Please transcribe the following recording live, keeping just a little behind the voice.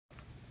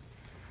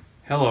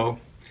Hello,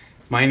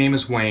 my name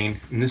is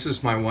Wayne, and this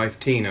is my wife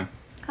Tina.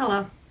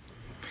 Hello.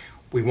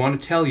 We want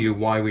to tell you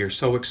why we are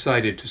so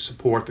excited to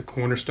support the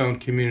Cornerstone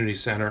Community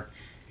Center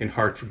in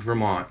Hartford,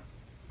 Vermont.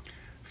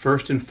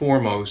 First and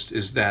foremost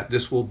is that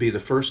this will be the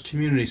first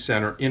community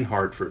center in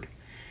Hartford,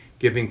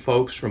 giving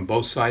folks from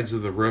both sides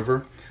of the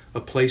river a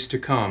place to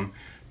come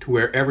to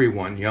where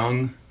everyone,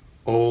 young,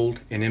 old,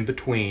 and in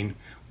between,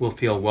 will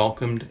feel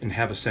welcomed and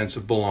have a sense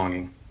of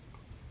belonging.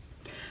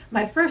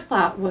 My first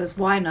thought was,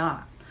 why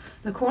not?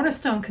 The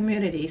Cornerstone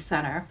Community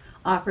Center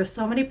offers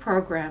so many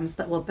programs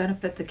that will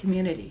benefit the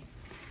community.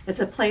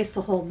 It's a place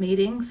to hold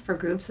meetings for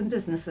groups and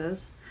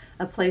businesses,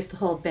 a place to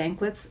hold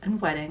banquets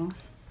and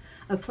weddings,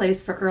 a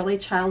place for early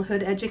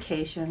childhood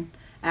education,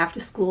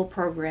 after-school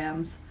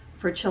programs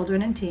for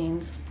children and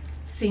teens,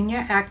 senior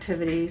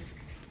activities.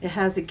 It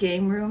has a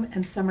game room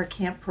and summer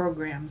camp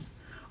programs,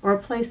 or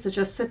a place to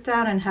just sit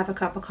down and have a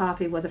cup of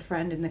coffee with a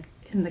friend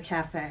in the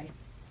cafe.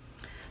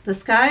 The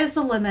sky is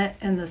the limit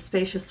in the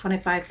spacious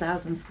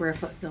 25,000 square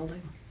foot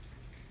building.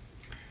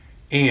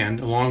 And,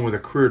 along with a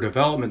career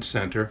development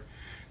center,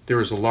 there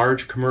is a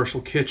large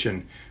commercial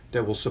kitchen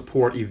that will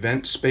support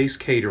event space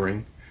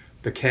catering,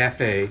 the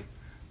cafe,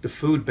 the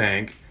food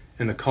bank,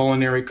 and the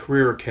Culinary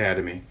Career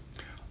Academy.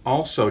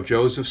 Also,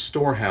 Joseph's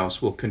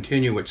Storehouse will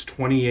continue its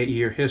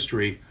 28-year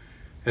history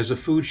as a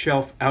food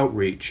shelf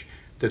outreach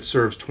that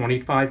serves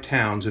 25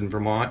 towns in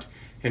Vermont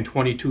and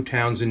 22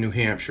 towns in New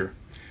Hampshire.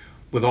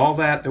 With all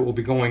that will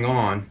be going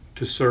on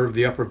to serve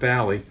the Upper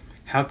Valley,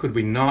 how could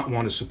we not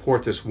want to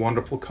support this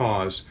wonderful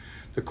cause,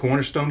 the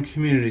Cornerstone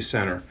Community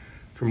Center?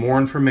 For more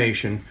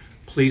information,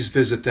 please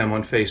visit them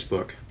on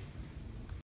Facebook.